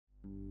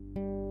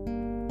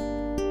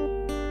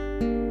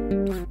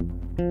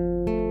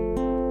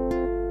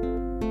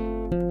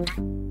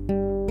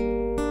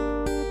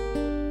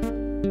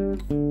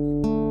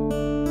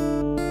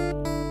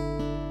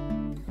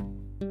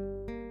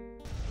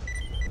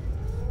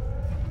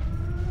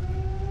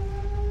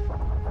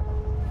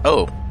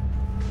Oh.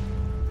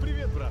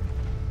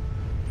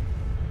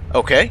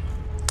 Okay.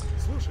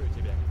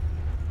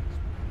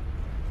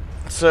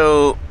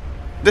 So,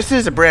 this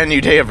is a brand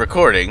new day of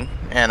recording,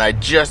 and I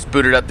just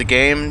booted up the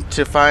game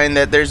to find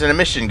that there's an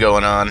mission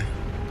going on.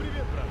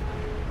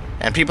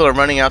 And people are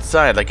running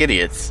outside like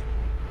idiots.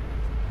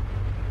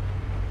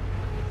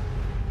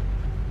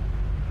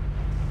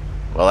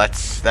 Well,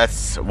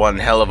 that's one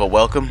hell of a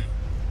welcome.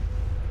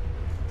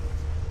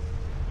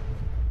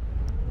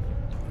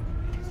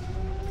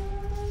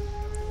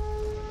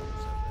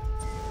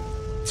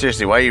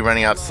 Seriously, why are you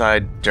running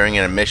outside during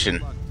an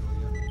mission?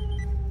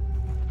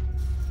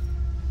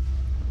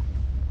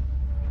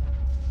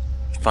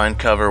 Find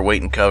cover,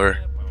 wait and cover.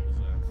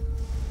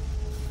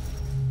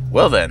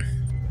 Well then.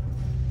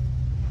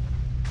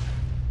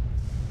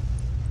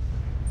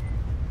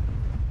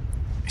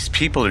 These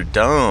people are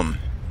dumb.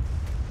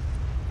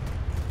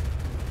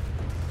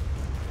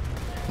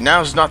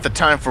 Now's not the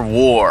time for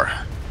war.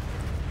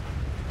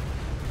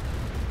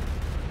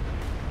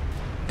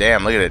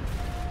 Damn, look at it.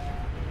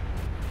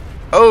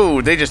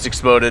 Oh, they just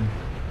exploded.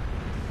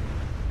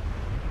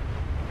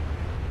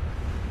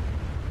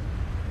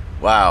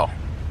 Wow.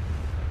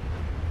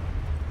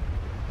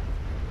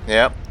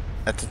 Yep,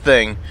 that's the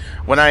thing.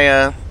 When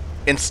I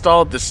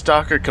installed the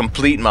Stalker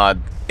Complete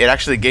mod, it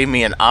actually gave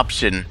me an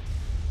option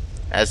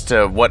as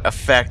to what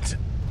effect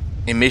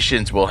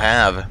emissions will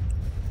have.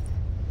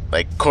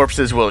 Like,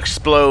 corpses will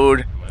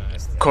explode,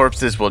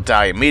 corpses will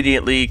die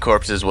immediately,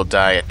 corpses will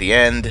die at the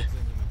end.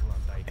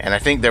 And I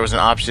think there was an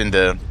option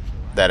to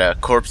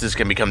that corpses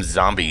can become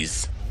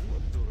zombies,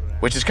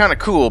 which is kind of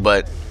cool,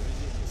 but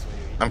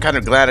I'm kind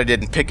of glad I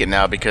didn't pick it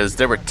now because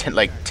there were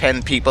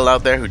 10 people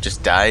out there who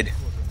just died.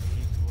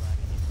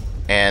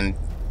 And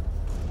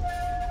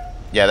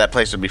yeah, that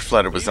place would be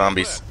flooded with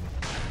zombies.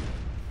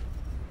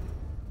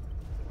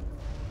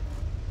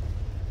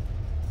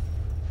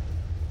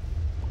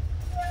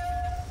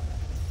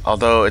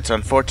 Although it's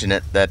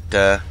unfortunate that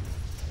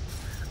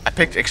I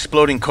picked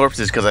exploding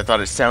corpses because I thought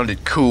it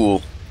sounded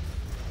cool.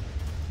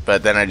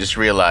 But then I just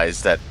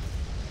realized that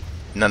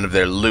none of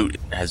their loot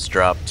has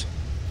dropped.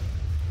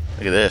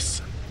 Look at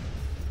this.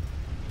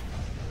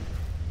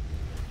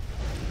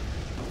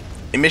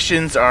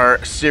 Emissions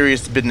are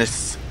serious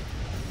business.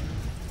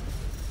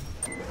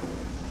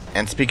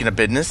 And speaking of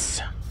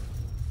business,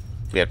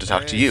 we have to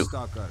talk to you.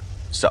 Stalker.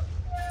 So,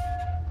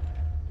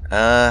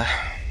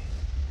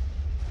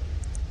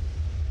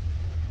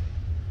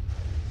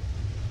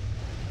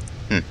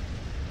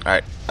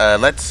 Alright,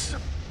 let's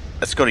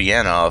go to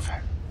Yanov.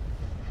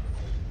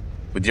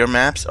 With your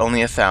maps, only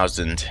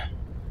 1,000.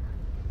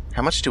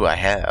 How much do I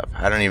have?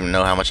 I don't even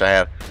know how much I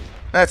have.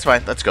 That's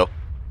fine, let's go.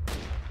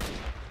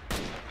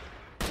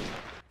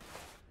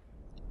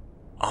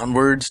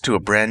 Onwards to a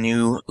brand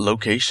new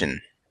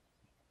location.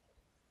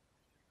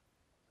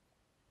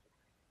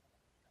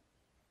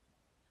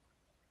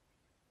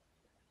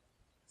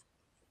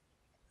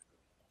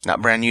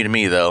 Not brand new to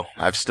me, though.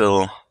 I'm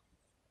still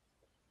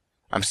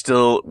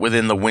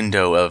within the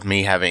window of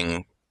me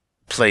having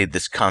played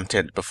this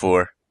content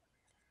before.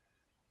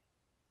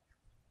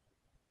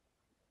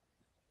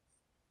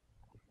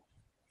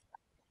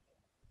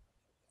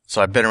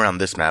 So I've been around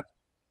this map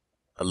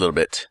a little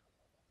bit.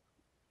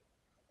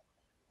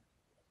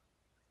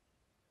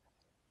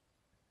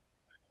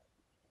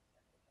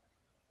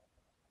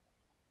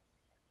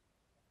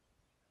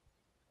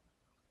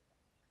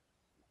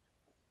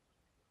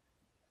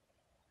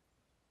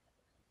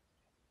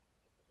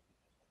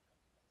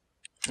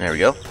 There we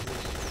go.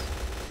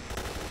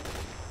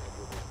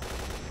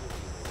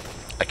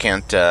 I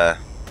can't, Oh,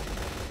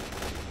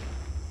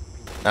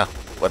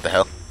 what the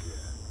hell?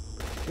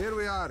 Here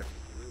we are.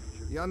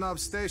 Yanov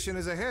Station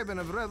is a haven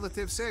of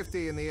relative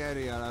safety in the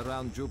area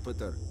around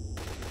Jupiter.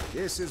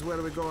 This is where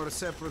we go our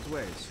separate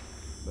ways.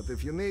 But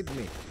if you need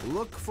me,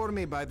 look for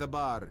me by the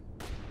bar.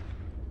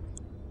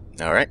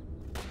 Alright.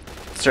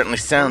 Certainly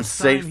sounds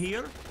safe.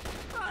 Here?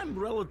 I'm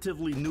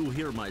relatively new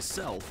here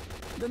myself.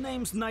 The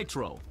name's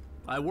Nitro.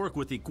 I work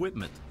with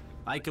equipment.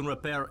 I can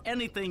repair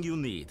anything you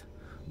need.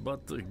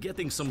 But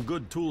getting some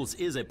good tools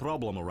is a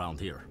problem around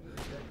here.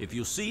 If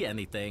you see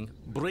anything,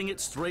 bring it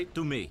straight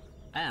to me.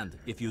 And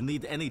if you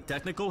need any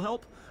technical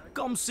help,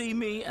 come see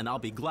me and I'll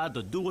be glad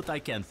to do what I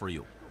can for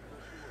you.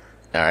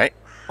 Alright.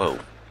 Whoa.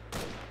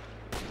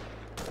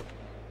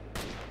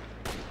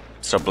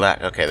 So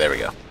black. Okay, there we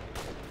go.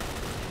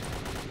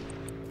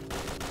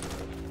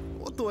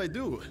 What do I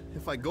do?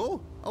 If I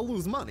go, I'll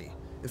lose money.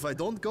 If I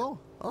don't go,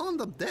 I'll end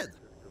up dead.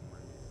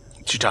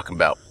 What you talking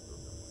about?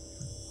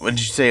 What did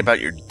you say about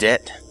your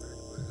debt?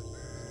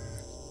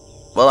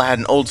 Well, I had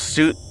an old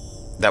suit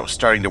that was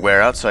starting to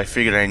wear out, so I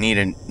figured I need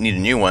a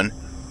new one.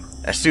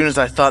 As soon as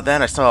I thought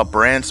that, I saw a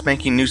brand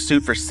spanking new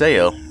suit for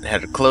sale. It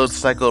had a closed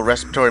cycle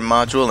respiratory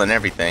module and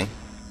everything.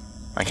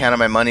 I counted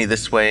my money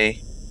this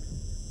way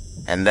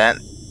and that,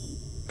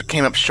 but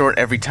came up short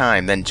every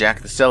time. Then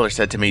Jack the seller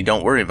said to me,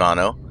 "Don't worry,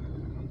 Vano.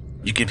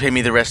 You can pay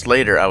me the rest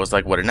later." I was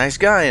like, what a nice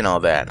guy and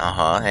all that.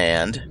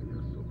 And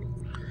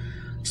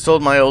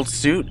sold my old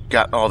suit,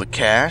 got all the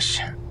cash,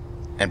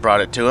 and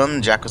brought it to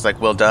him. Jack was like,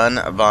 well done,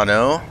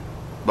 Vano.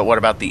 But what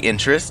about the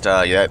interest?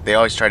 Yeah, they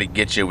always try to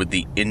get you with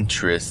the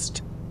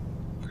interest.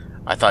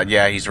 I thought,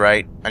 yeah, he's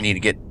right. I need to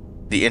get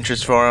the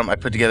interest for him. I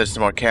put together some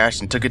more cash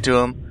and took it to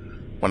him.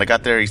 When I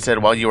got there, he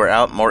said, while you were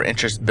out, more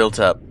interest built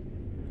up.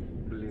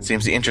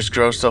 Seems the interest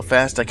grows so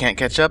fast I can't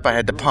catch up. I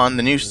had to pawn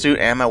the new suit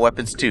and my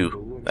weapons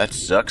too. That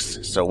sucks.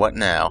 So what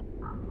now?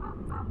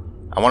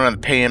 I wanted to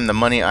pay him the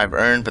money I've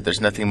earned, but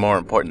there's nothing more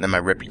important than my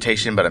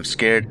reputation, but I'm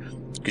scared.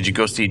 Could you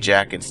go see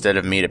Jack instead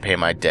of me to pay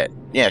my debt?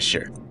 Yeah,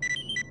 sure.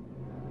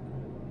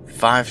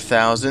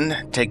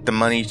 5,000. Take the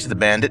money to the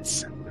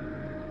bandits.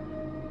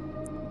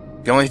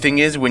 The only thing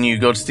is, when you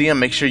go to see him,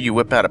 make sure you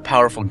whip out a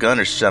powerful gun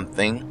or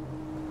something.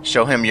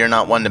 Show him you're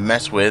not one to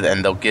mess with,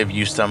 and they'll give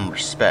you some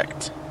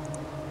respect.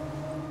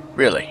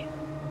 Really?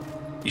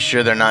 You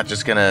sure they're not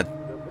just gonna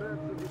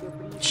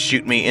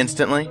shoot me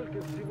instantly?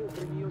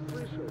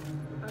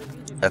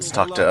 Let's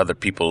talk to other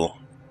people.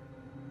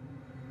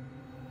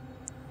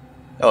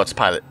 Oh, it's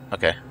pilot.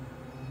 Okay.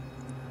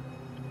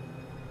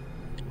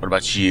 What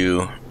about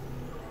you?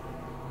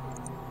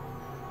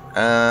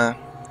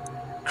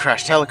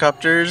 Crashed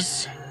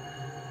helicopters?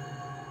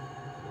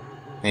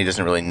 He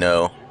doesn't really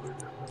know.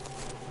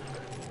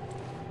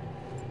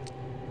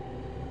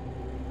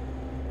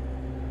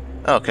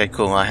 Okay,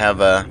 cool. I have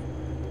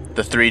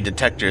the 3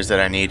 detectors that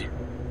I need.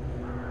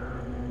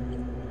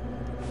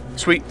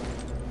 Sweet.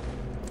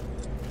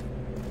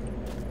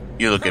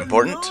 You look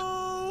important.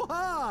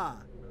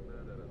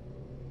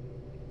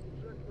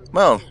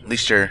 Well, at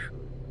least your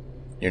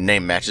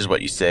name matches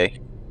what you say.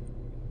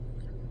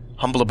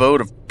 Humble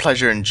abode of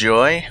pleasure and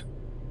joy.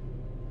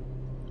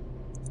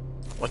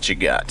 What you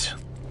got?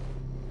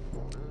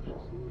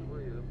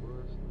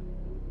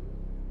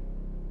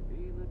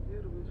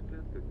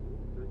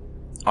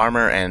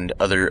 Armor and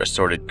other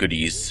assorted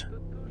goodies.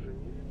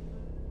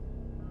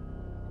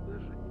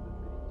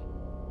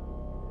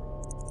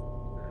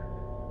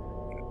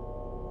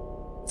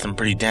 Some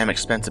pretty damn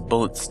expensive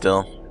bullets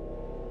still.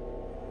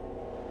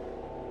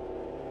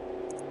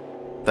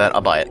 But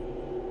I'll buy it.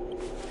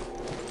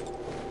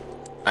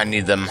 I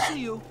need them.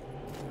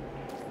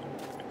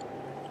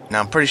 Now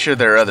I'm pretty sure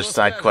there are other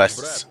side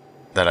quests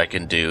that I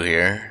can do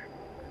here.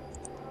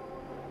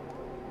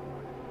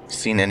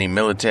 Seen any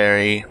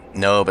military?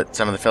 No, but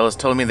some of the fellas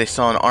told me they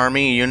saw an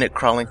army unit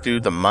crawling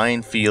through the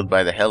minefield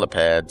by the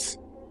helipads.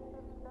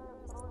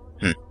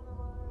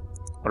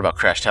 What about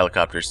crashed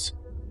helicopters?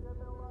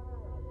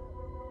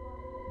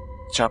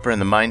 Chopper in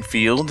the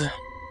minefield.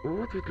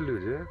 You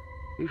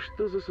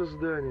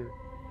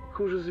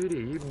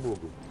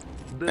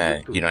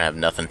don't have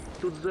nothing.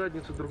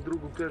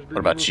 What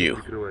about you?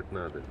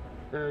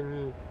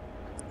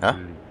 Huh?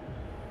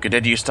 Good day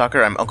to you,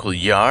 Stalker. I'm Uncle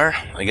Yar.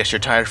 I guess you're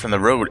tired from the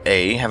road,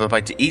 eh? Have a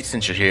bite to eat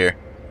since you're here.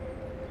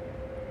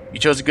 You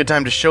chose a good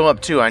time to show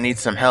up, too. I need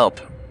some help.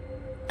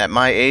 At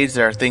my age,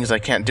 there are things I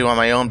can't do on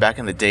my own back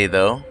in the day,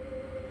 though.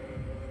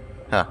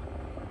 Huh.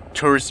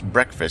 Tourist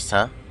breakfast,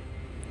 huh?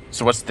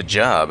 So what's the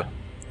job?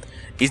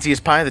 Easy as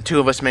pie, the two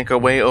of us make our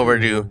way over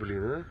to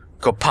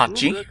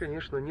Kopachi.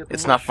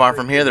 It's not far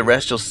from here. The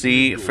rest you'll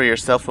see for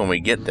yourself when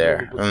we get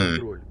there.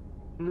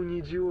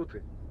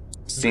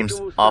 Seems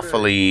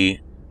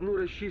awfully...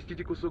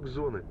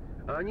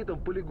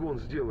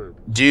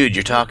 Dude,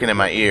 you're talking in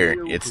my ear.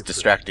 It's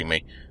distracting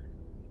me.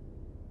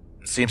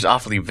 Seems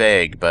awfully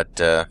vague, but,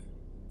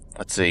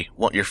 let's see.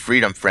 Won't your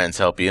freedom friends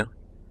help you?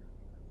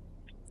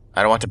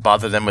 I don't want to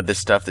bother them with this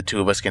stuff. The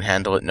two of us can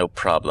handle it, no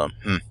problem.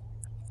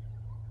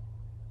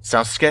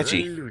 Sounds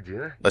sketchy.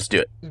 Let's do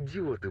it.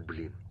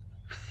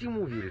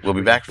 We'll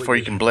be back before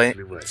you can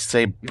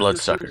say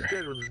bloodsucker.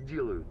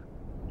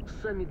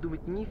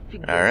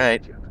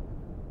 Alright.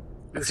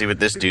 Let's see what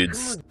this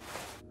dude's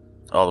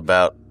all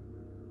about.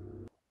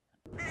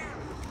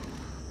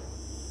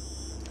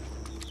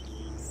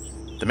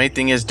 The main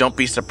thing is, don't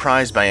be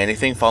surprised by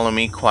anything. Follow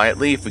me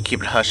quietly. If we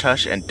keep it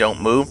hush-hush and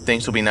don't move,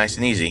 things will be nice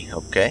and easy,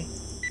 okay?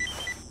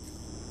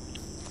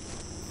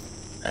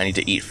 I need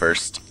to eat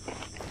first.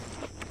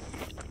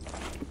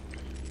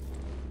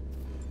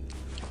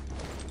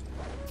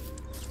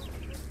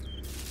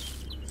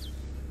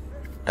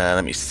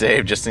 Let me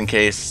save just in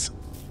case.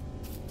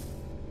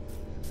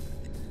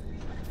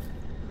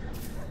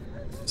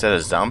 Is that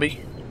a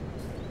zombie?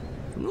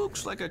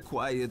 Looks like a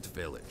quiet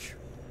village.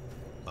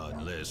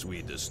 Unless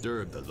we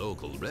disturb the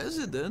local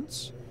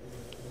residents.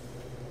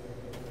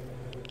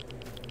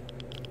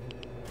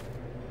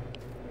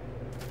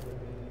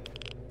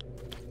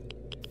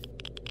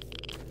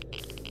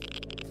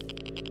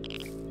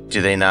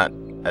 Do they not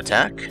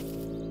attack?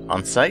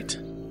 On sight?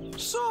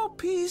 So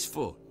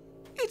peaceful.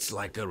 It's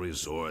like a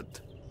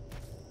resort.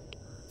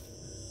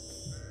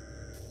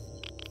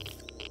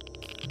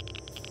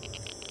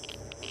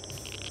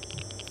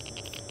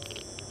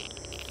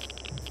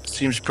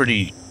 Seems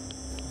pretty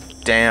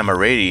damn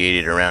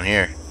irradiated around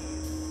here.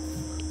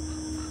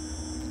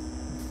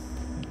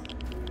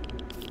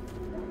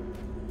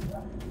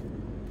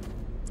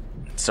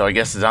 So I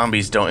guess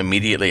zombies don't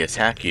immediately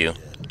attack you.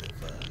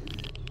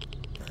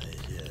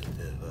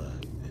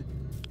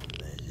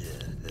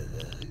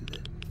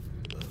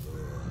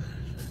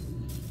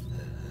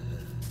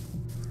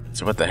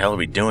 So what the hell are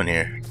we doing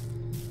here?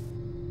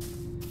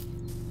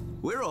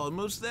 We're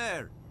almost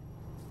there.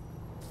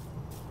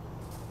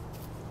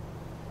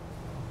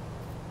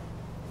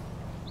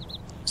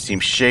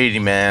 Seems shady,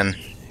 man.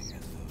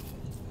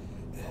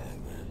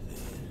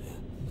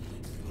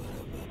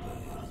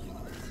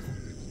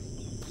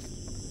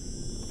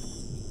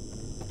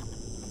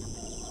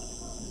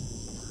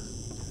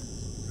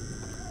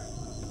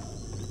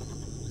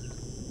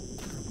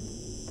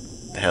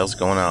 What the hell's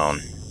going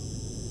on?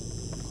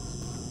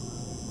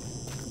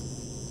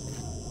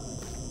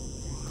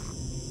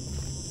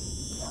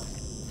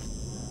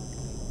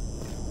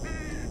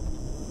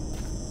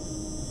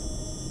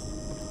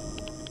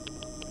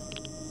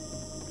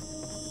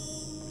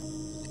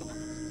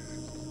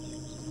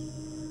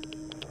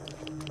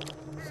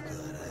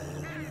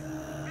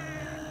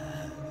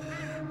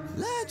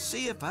 Let's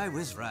see if I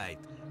was right.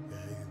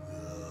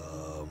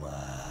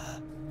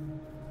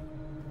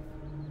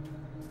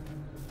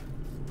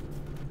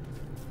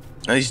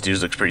 Now, these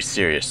dudes look pretty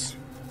serious.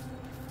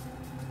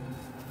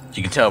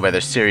 You can tell by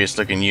their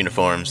serious-looking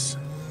uniforms.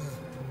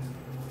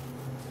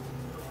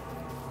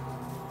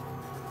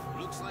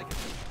 Looks like shoot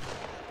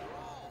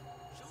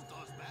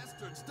those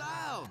bastards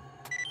down.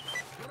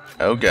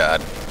 Oh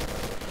god.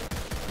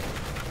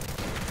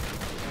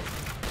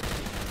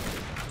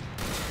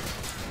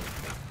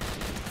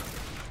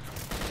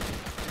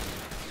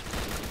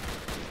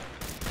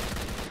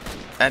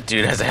 That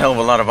dude has a hell of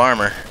a lot of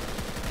armor.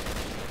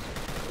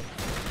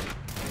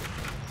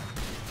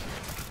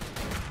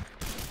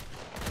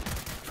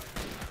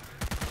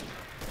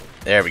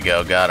 There we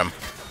go, got him.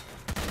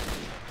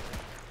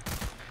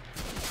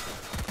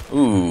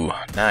 Ooh,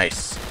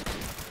 nice.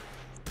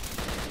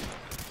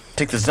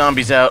 Take the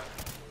zombies out.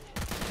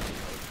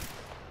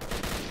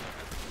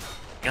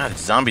 God, the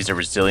zombies are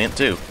resilient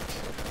too.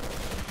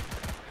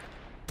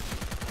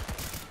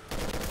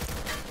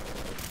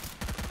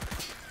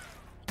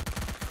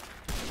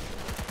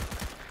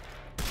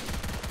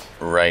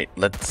 Right,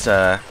 let's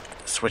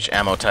switch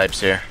ammo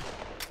types here.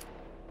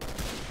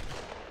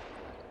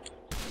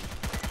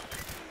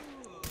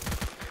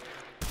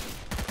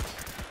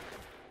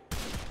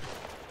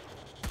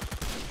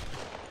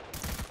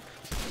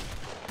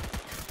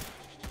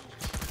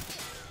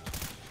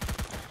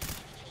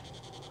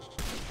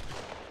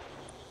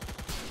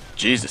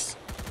 Jesus.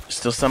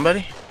 Still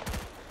somebody?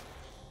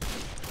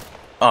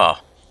 Oh.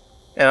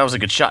 Yeah, that was a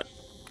good shot.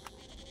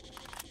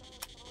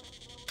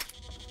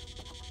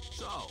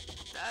 So,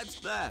 that's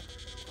that.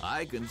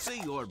 I can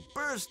see you're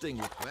bursting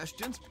with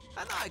questions,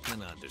 and I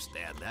can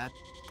understand that.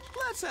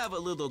 Let's have a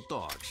little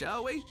talk,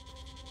 shall we?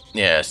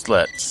 Yes,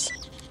 let's.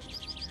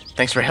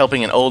 Thanks for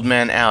helping an old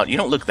man out. You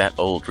don't look that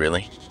old,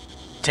 really.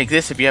 Take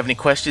this. If you have any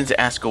questions,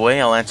 ask away.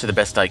 I'll answer the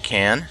best I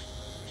can.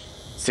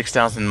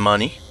 6,000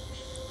 money.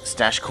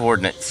 Stash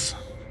coordinates.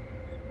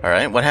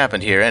 Alright, what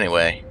happened here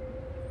anyway?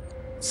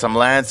 Some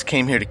lads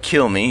came here to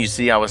kill me. You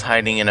see, I was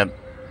hiding in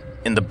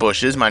the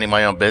bushes, minding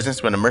my own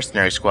business, when a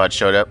mercenary squad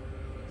showed up.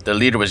 Their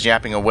leader was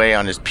yapping away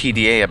on his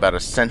PDA about a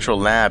central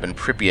lab in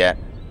Pripyat.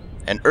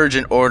 An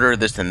urgent order,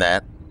 this and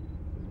that.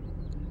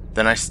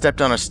 Then I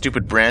stepped on a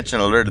stupid branch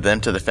and alerted them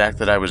to the fact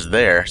that I was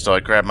there, so I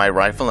grabbed my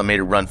rifle and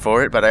made a run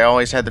for it, but I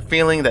always had the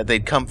feeling that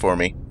they'd come for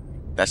me.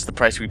 That's the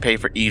price we pay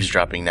for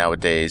eavesdropping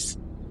nowadays.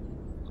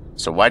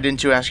 So why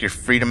didn't you ask your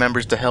Freedom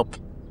members to help?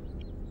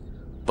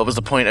 What was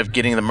the point of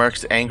getting the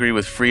mercs angry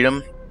with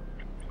Freedom?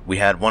 We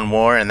had one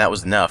war and that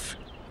was enough.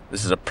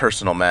 This is a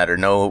personal matter,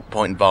 no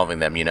point involving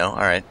them, you know?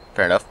 Alright,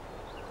 fair enough.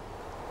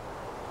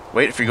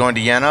 Wait, if you're going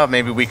to Yanov,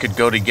 maybe we could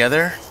go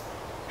together?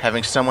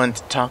 Having someone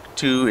to talk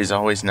to is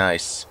always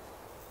nice.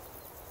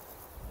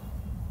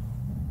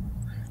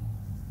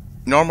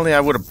 Normally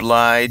I would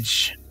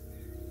oblige,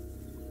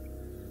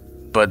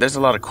 but there's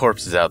a lot of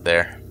corpses out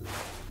there.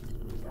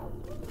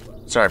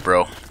 Sorry,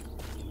 bro.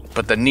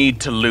 But the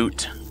need to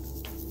loot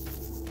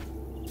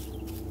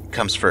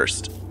comes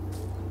first.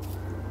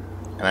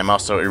 And I'm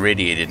also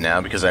irradiated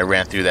now because I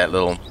ran through that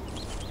little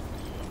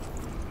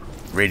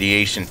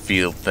radiation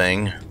field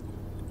thing.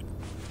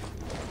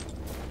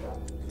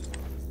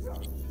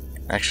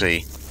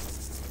 Actually,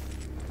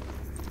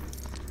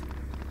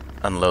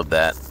 unload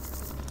that.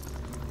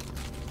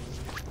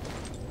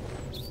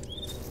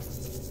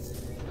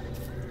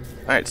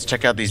 Alright, let's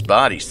check out these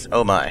bodies.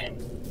 Oh my.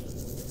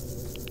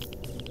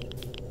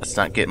 Let's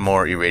not get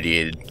more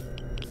irradiated,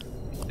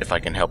 if I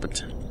can help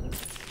it.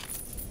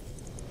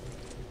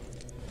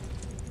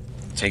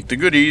 Take the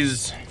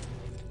goodies.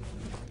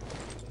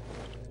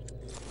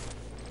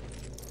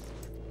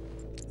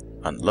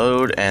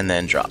 Unload and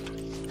then drop. What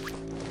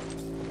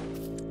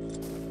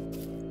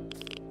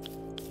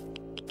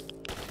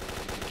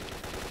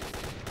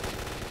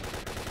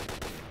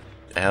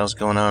the hell's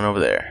going on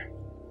over there?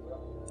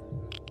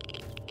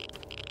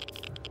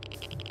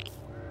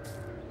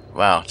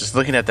 Wow, just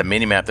looking at the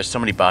minimap, there's so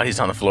many bodies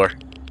on the floor.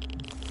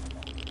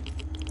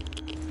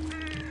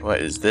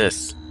 What is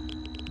this?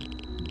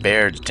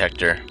 Bear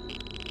detector.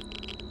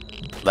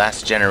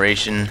 Last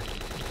generation.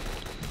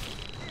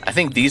 I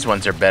think these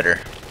ones are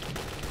better.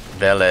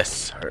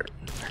 Veles,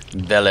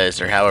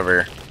 or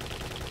however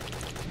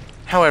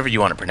however you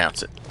want to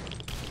pronounce it.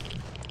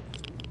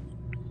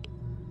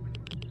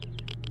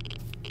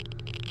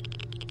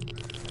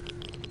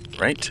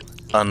 Right,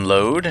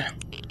 unload,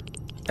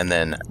 and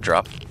then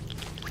drop.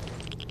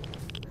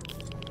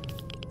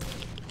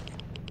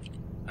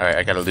 Alright,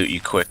 I gotta loot you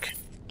quick.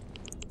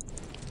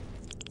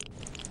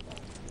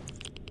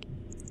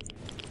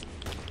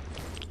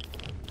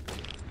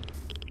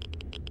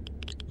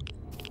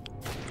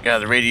 God,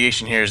 the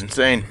radiation here is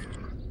insane.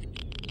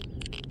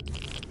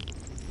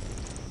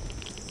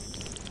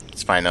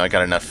 It's fine though, I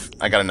got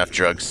enough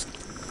drugs.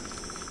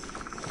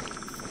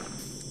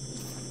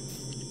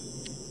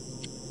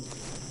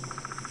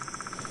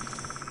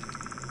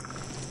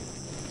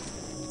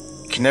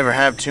 Can never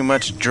have too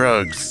much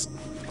drugs.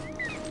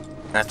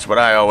 That's what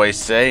I always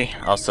say.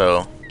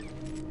 Also,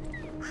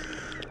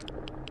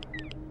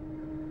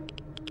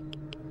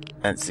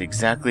 that's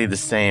exactly the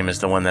same as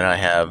the one that I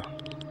have.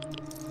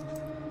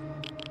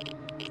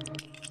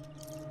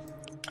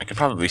 I could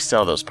probably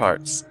sell those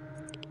parts.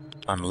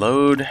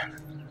 Unload.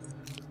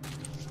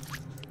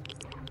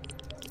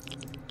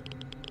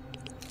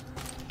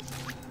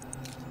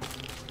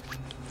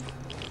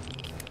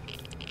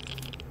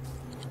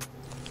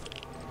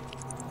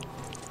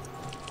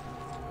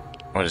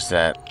 What is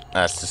that?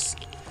 That's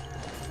just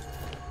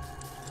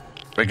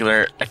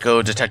regular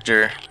echo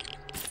detector.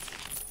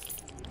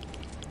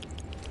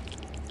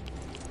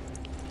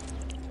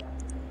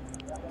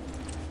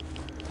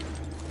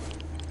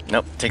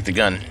 Nope, take the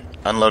gun.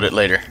 Unload it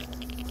later.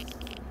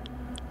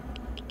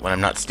 When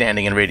I'm not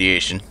standing in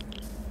radiation.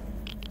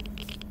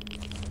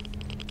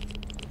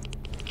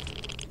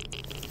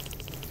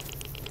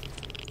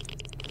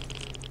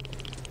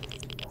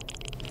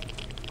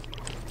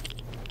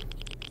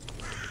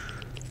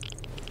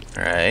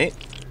 Alright.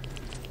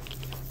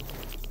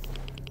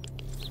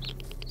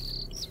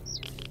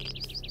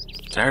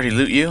 Did I already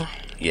loot you?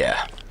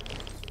 Yeah.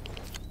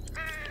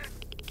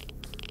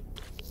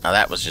 Now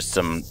that was just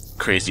some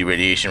crazy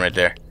radiation right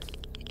there.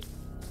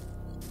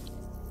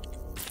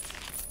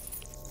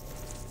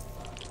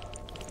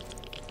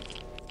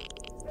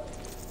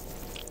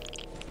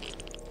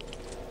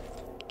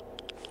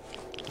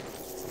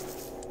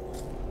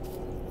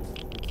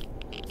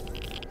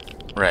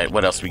 Right,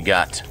 what else we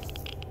got?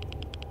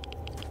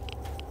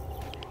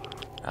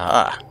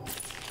 Ah.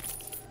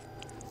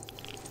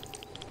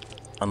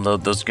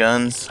 Unload those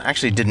guns. I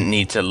actually didn't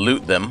need to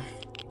loot them,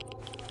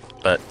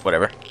 but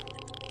whatever.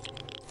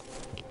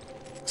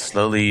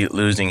 Slowly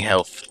losing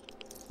health.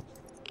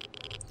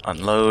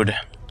 Unload.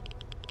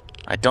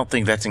 I don't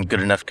think that's in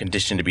good enough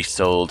condition to be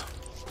sold.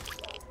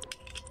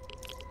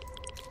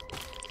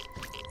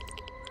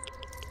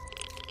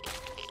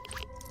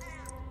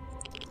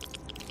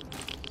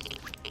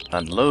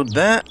 Unload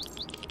that.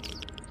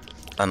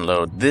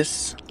 Unload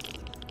this.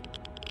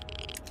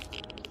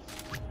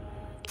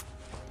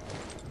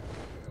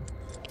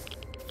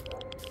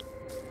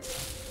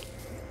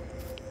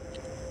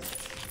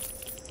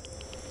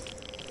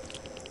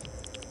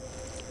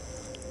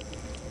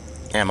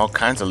 Damn, all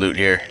kinds of loot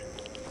here.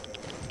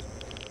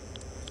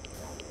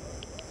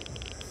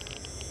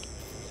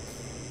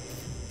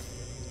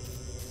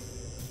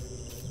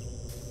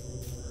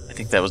 I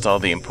think that was all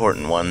the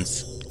important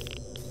ones.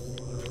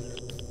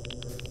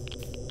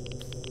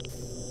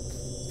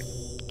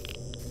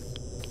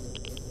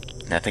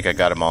 I think I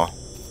got them all.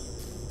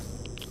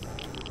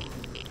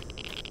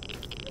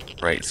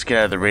 Right, let's get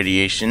out of the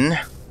radiation.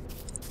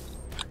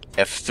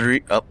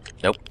 F3. Oh,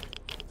 nope.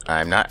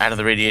 I'm not out of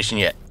the radiation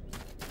yet.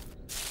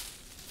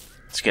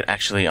 Let's get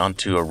actually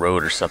onto a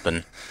road or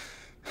something.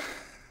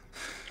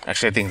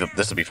 Actually, I think that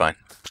this will be fine.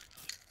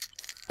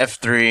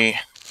 F3.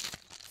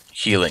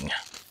 Healing.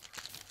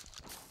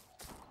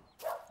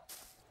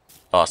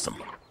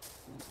 Awesome.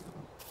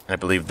 And I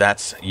believe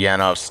that's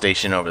Yanov's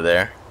station over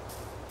there.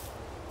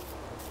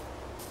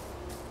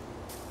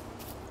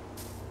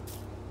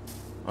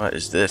 What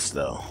is this,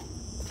 though?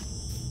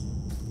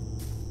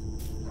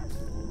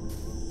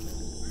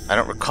 I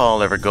don't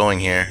recall ever going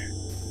here.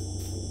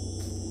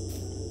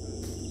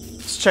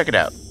 Let's check it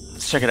out.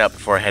 Let's check it out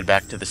before I head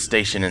back to the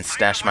station and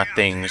stash my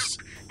things.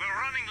 We're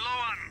running low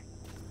on.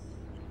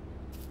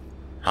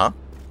 Huh?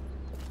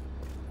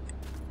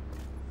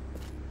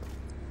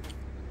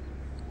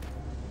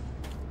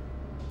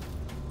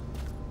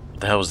 What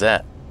the hell was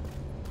that?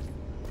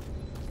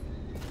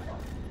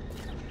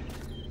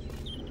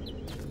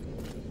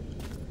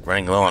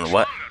 Running low on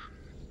what?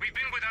 We've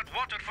been without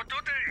water for 2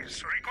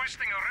 days,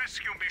 requesting a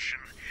rescue mission.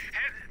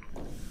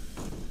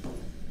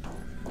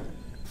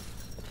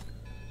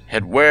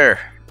 Head where?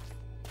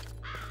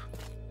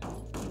 We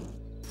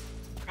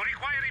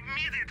require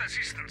immediate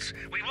assistance.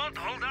 We won't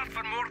hold out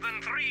for more than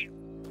 3.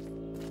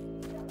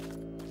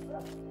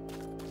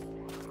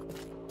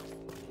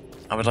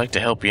 I would like to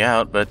help you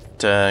out, but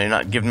you're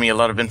not giving me a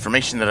lot of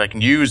information that I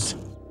can use.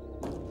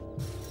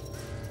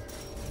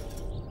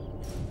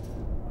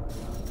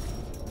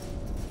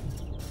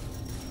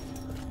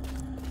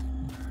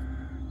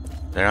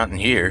 They're not in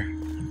here.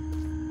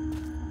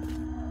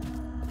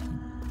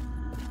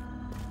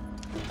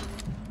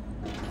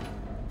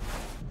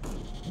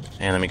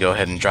 And let me go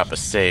ahead and drop a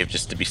save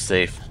just to be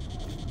safe.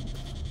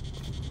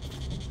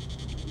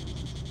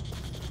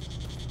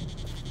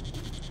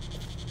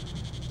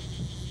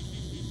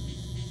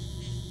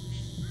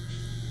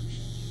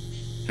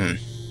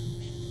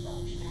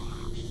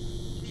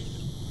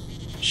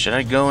 Should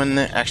I go in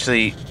there?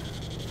 Actually,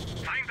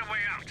 Find a way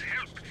out.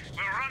 Help.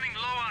 We're running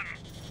low on...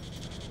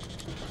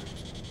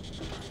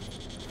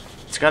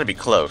 it's gotta be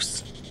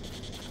close.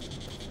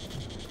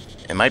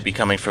 It might be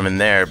coming from in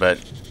there, but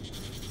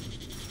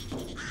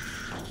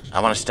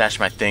I want to stash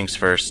my things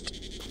first.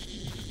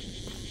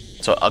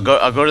 So I'll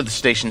go to the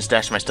station,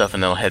 stash my stuff,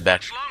 and then I'll head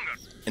back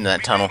into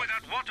that tunnel.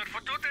 Without water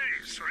for 2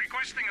 days.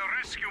 Requesting a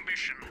rescue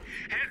mission.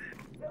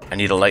 I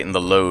need to lighten the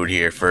load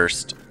here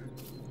first.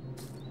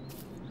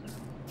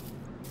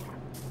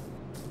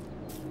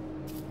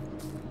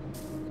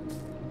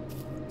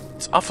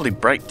 It's awfully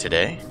bright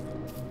today.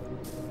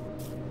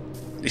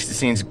 At least it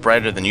seems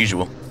brighter than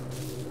usual.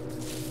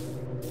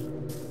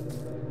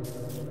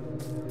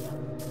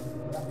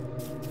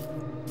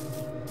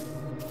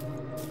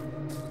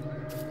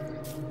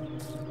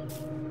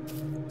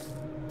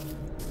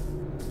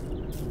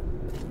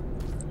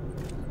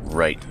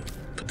 Right.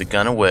 Put the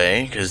gun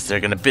away, because they're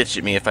gonna bitch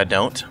at me if I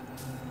don't.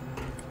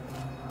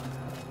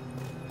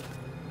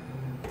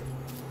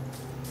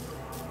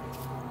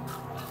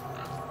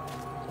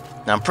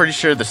 Now I'm pretty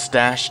sure the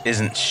stash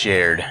isn't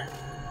shared.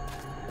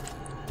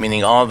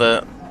 Meaning all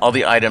the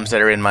items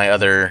that are in my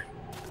other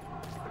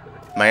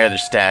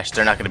stash,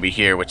 they're not gonna be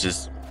here, which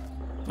is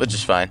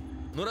fine.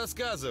 Ну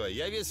рассказывай,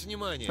 я весь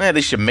внимание. Well, at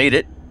least you made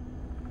it.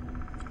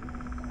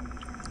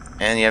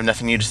 And you have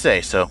nothing new to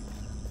say, so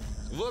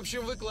В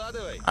общем,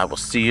 выкладывай. I will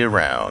see you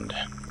around.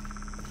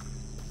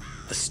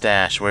 The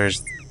stash,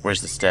 where's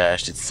the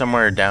stash? It's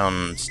somewhere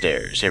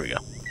downstairs. Here we go.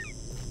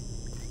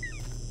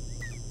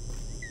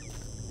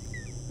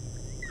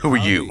 Who are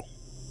you?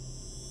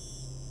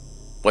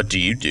 What do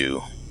you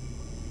do?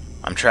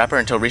 I'm Trapper.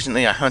 Until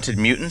recently, I hunted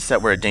mutants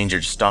that were a danger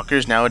to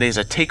stalkers. Nowadays,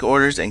 I take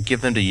orders and give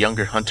them to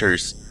younger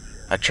hunters.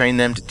 I train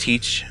them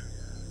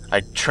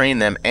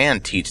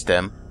and teach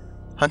them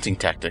hunting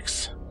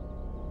tactics.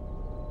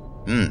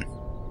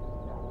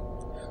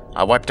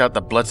 I wiped out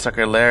the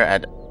bloodsucker lair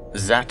at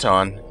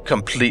Zaton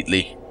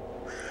completely.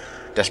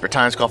 Desperate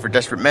times call for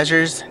desperate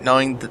measures.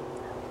 Knowing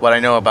what I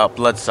know about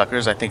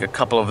bloodsuckers, I would think a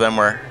couple of them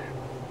were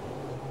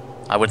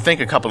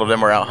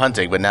out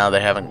hunting, but now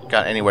they haven't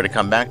got anywhere to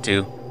come back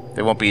to.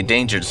 They won't be a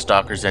danger to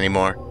stalkers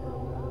anymore.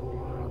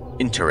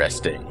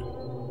 Interesting.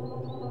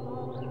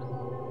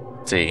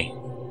 Let's see.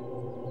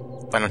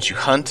 Why don't you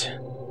hunt?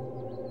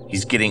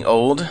 He's getting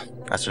old.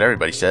 That's what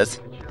everybody says.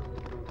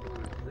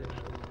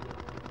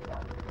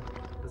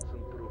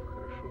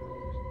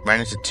 Ran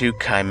into 2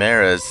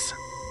 chimeras.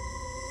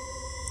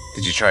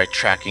 Did you try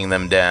tracking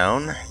them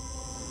down?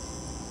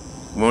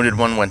 Wounded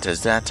one went to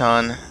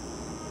Zaton.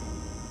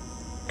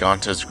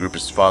 Gonta's group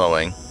is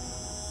following.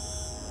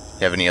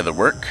 You have any other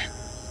work?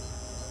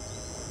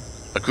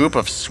 A group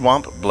of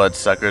swamp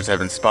bloodsuckers have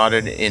been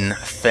spotted in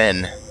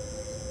Fen,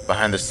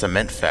 behind the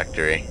cement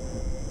factory.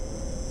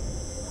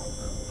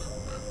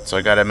 So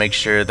I gotta make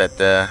sure that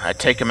I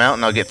take them out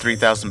and I'll get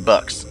 3,000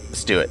 bucks.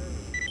 Let's do it.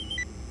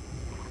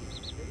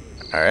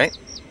 Alright.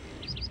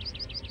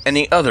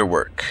 Any other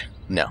work?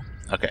 No.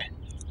 Okay.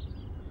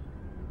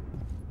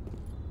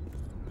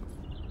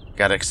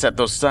 Gotta accept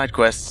those side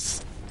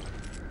quests.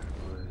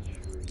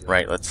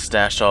 Right, let's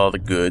stash all the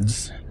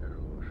goods.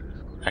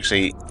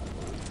 Actually,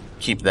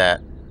 keep that.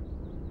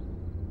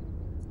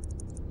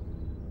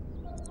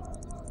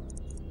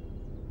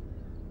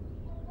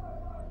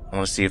 I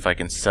want to see if I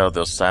can sell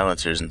those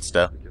silencers and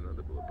stuff.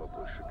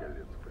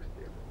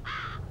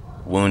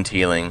 Wound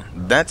healing.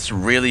 That's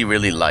really,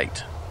 really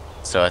light.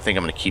 So I think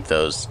I'm going to keep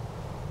those.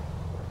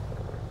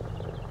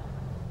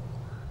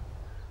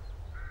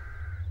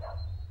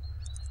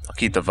 I'll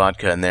keep the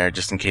vodka in there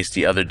just in case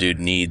the other dude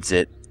needs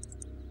it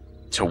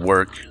to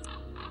work.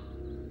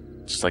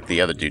 Just like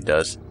the other dude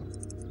does.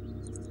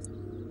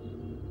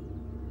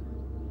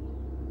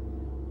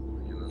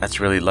 That's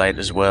really light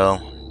as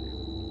well.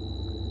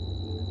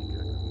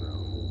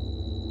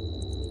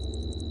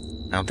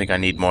 I don't think I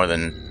need more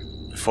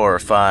than 4 or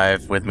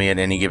 5 with me at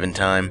any given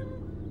time.